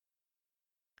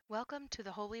Welcome to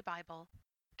the Holy Bible,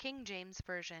 King James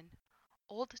Version,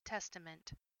 Old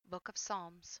Testament, Book of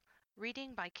Psalms,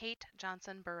 reading by Kate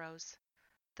Johnson Burroughs.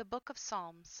 The Book of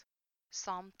Psalms,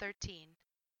 Psalm 13.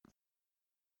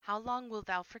 How long wilt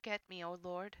thou forget me, O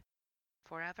Lord?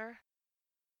 Forever?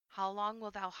 How long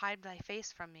wilt thou hide thy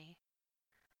face from me?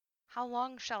 How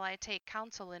long shall I take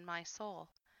counsel in my soul,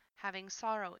 having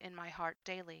sorrow in my heart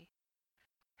daily?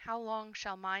 How long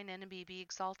shall mine enemy be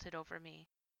exalted over me?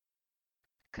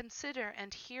 Consider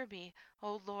and hear me,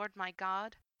 O Lord my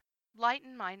God.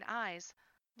 Lighten mine eyes,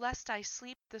 lest I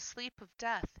sleep the sleep of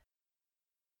death.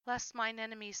 Lest mine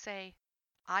enemies say,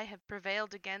 I have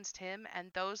prevailed against him,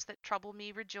 and those that trouble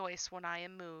me rejoice when I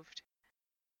am moved.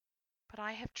 But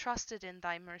I have trusted in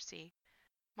thy mercy.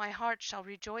 My heart shall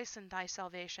rejoice in thy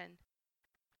salvation.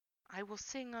 I will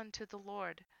sing unto the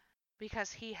Lord,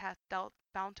 because he hath dealt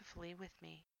bountifully with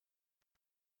me.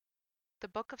 The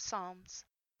Book of Psalms,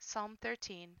 Psalm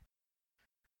 13.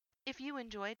 If you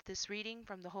enjoyed this reading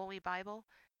from the Holy Bible,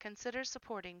 consider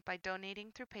supporting by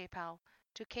donating through PayPal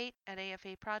to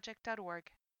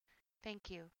kate@afaproject.org.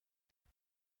 Thank you.